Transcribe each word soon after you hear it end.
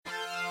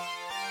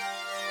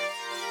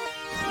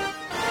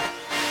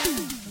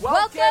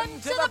Welcome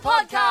to the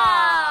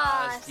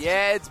podcast!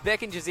 Yeah, it's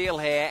Beck and Giselle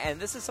here, and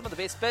this is some of the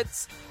best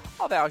bits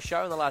of our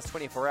show in the last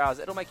 24 hours.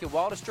 It'll make your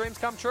wildest dreams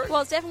come true. Well,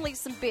 it's definitely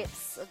some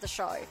bits of the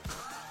show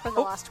from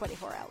the last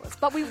 24 hours,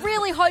 but we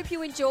really hope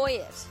you enjoy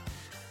it.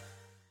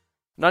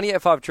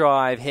 98.5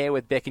 Drive here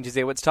with Beck and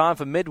Giselle. It's time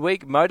for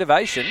Midweek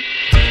Motivation.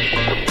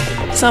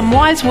 Some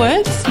wise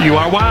words. You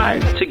are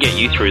wise. To get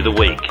you through the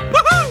week.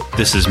 Woohoo!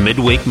 This is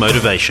Midweek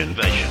Motivation.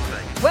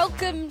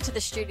 Welcome to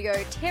the studio,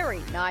 Terry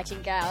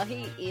Nightingale.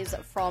 He is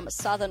from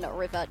Southern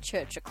River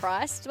Church of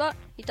Christ, but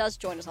he does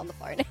join us on the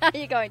phone. How are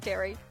you going,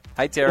 Terry?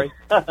 Hey, Terry.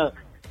 All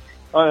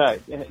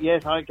right.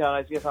 Yes, hi,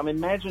 guys. Yes, I'm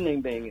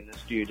imagining being in the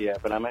studio,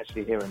 but I'm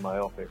actually here in my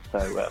office.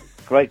 So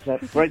great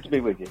to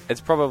be with you.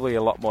 It's probably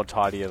a lot more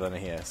tidier than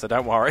here, so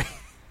don't worry.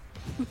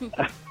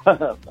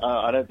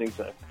 I don't think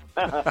so.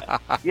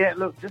 Yeah,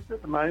 look, just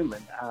at the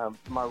moment,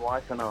 my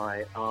wife and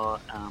I are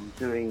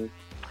doing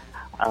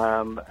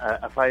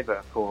a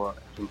favour for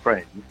some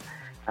friends.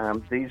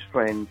 These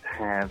friends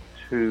have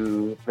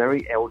two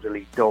very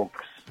elderly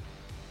dogs,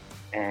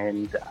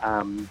 and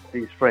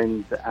these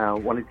friends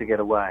wanted to get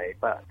away,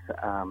 but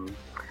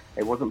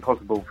it wasn't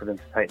possible for them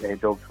to take their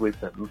dogs with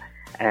them,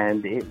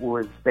 and it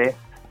was best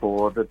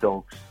for the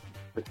dogs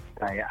to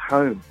stay at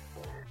home.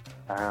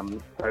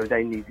 So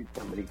they needed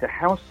somebody to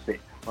house sit,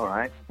 all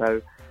right?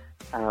 So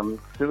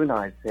Sue and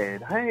I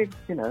said, hey,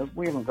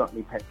 we haven't got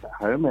any pets at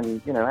home,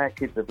 and, our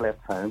kids have left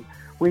home.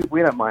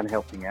 We don't mind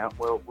helping out.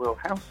 We'll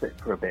house sit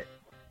for a bit.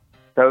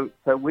 So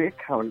we're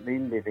currently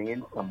living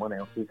in someone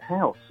else's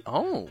house.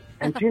 Oh.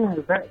 And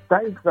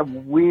that is the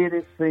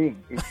weirdest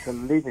thing, is to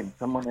live in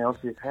someone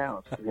else's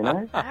house,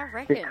 I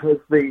reckon. Because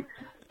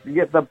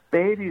the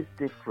bed is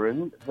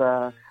different,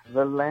 the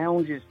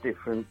lounge is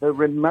different, the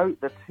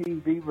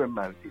TV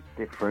remote is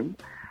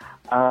different,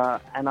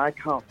 and I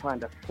can't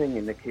find a thing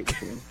in the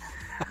kitchen.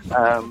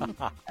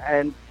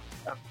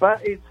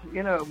 But it's,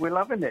 we're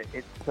loving it.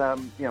 It's, to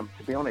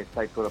be honest,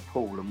 they've got a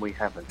pool and we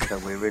haven't, so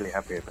we're really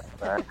happy about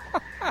that.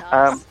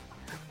 Nice.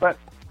 But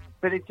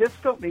it just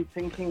got me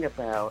thinking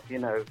about,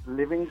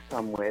 living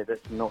somewhere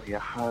that's not your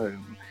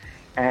home.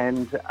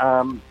 And,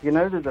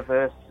 there's a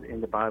verse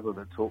in the Bible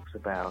that talks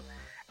about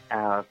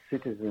our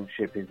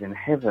citizenship is in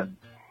heaven.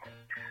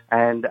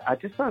 And I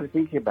just started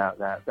thinking about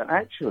that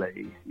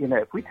actually,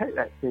 if we take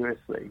that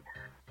seriously,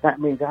 that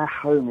means our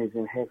home is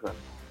in heaven.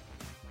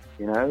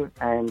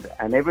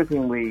 And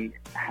everything we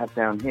have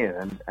down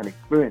here and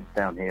experience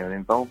down here and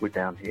involved with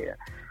down here,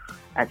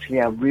 actually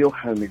our real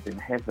home is in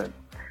heaven.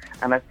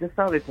 And I just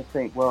started to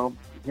think, well,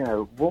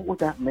 what would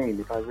that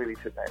mean if I really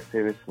took that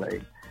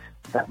seriously,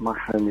 that my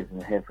home is in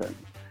heaven?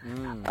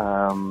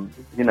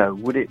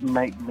 Would it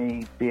make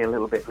me be a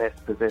little bit less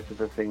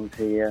possessive of things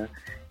here?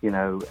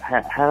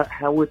 How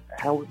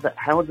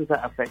does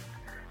that affect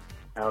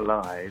our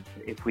lives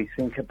if we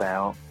think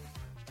about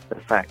the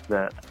fact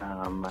that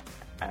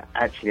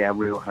actually our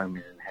real home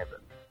is in heaven,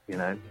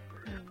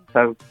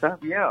 So that's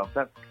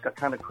the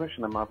kind of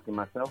question I'm asking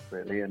myself,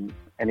 really, and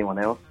anyone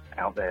else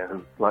out there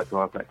who'd like to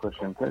ask that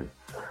question too.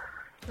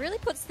 It really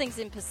puts things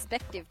in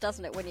perspective,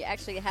 doesn't it, when you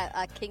actually have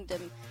a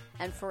kingdom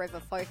and forever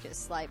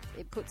focus? Like,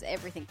 it puts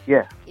everything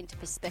into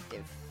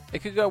perspective. It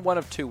could go one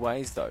of two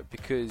ways, though,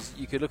 because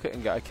you could look at it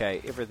and go,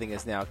 okay, everything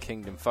is now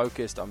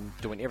kingdom-focused, I'm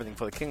doing everything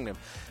for the kingdom.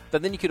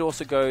 But then you could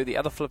also go the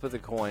other flip of the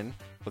coin,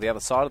 or the other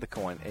side of the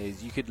coin,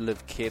 is you could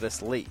live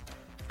carelessly.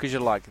 Because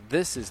you're like,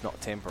 this is not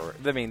temporary.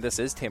 I mean, this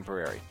is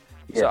temporary.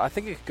 Yeah. So I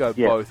think it could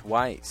go both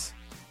ways.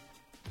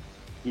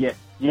 Yeah,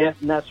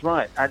 that's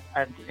right.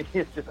 And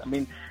it's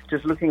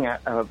just looking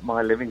at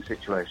my living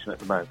situation at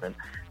the moment.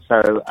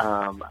 So,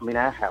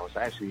 our house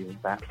actually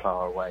isn't that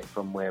far away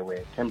from where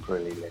we're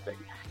temporarily living.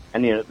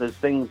 And, there's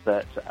things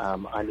that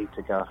I need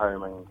to go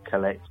home and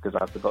collect because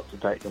I forgot to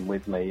take them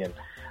with me.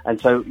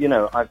 And so,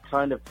 I'm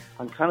kind of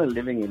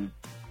living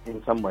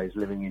in some ways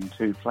living in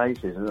two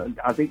places. And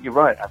I think you're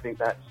right. I think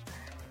that's,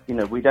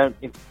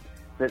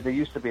 there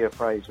used to be a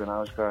phrase when I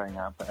was growing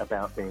up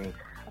about being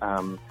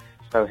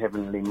so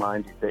heavenly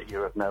minded that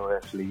you're of no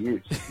earthly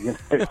use.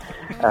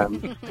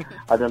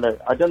 I don't know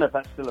if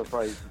that's still a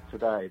phrase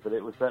today, but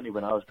it was certainly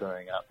when I was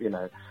growing up,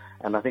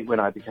 And I think when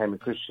I became a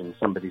Christian,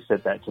 somebody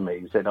said that to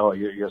me. He said, "Oh,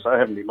 you're so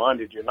heavenly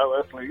minded, you're no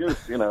earthly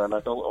use," And I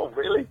thought, "Oh,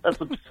 really? That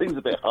seems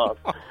a bit hard."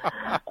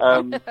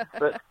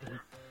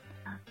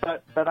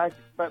 But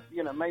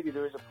maybe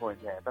there is a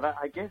point there. But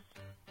I guess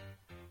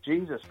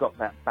Jesus got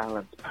that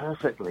balance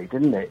perfectly,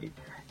 didn't he?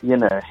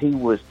 He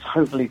was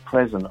totally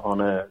present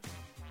on earth,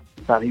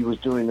 but he was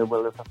doing the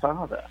will of the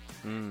Father.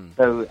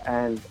 So,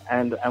 and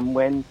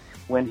when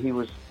he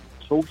was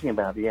talking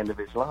about the end of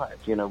his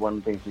life, one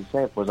of the things he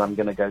said was, "I'm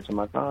going to go to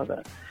my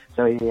Father."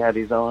 So he had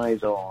his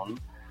eyes on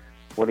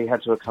what he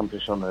had to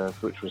accomplish on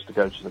earth, which was to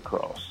go to the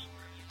cross.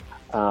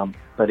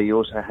 But he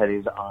also had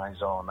his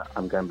eyes on,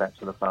 I'm going back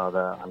to the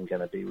Father, I'm going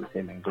to be with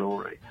him in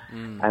glory.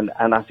 And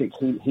I think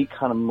he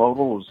kind of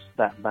models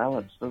that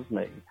balance, doesn't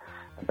he?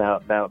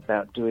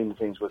 About doing the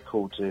things we're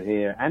called to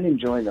here and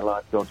enjoying the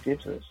life God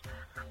gives us,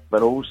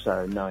 but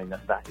also knowing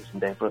that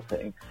isn't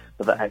everything,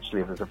 but that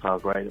actually there's a far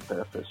greater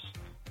purpose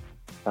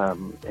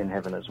in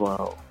heaven as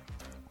well.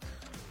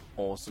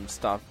 Awesome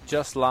stuff.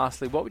 Just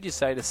lastly, what would you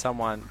say to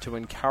someone to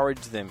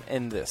encourage them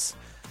in this?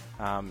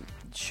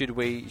 Should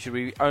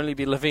we only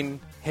be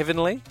living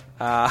heavenly?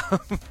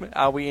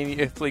 Are we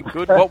any earthly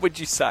good? What would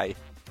you say?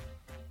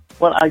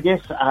 Well, I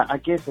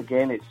guess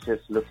again, it's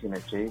just looking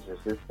at Jesus,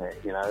 isn't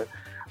it? You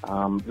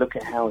know, look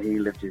at how he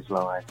lived his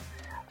life,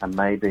 and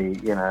maybe,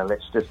 you know,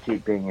 let's just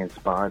keep being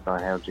inspired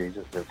by how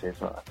Jesus lived his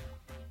life.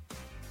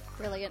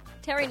 Brilliant.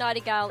 Terry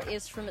Nightingale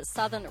is from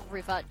Southern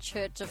River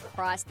Church of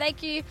Christ.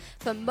 Thank you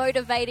for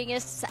motivating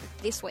us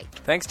this week.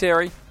 Thanks,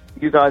 Terry.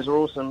 You guys are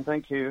awesome.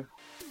 Thank you.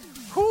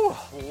 Whew,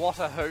 what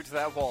a hoot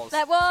that was.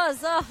 That was.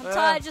 Oh, I'm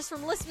tired just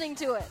from listening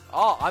to it.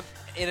 Oh, I'm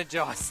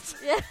energised.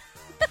 Yeah.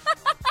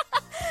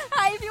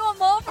 Hey, if you want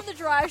more from The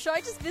Drive Show,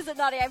 just visit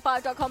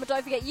 985.com, and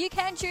don't forget you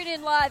can tune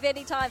in live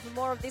anytime for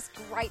more of this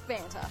great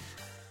banter.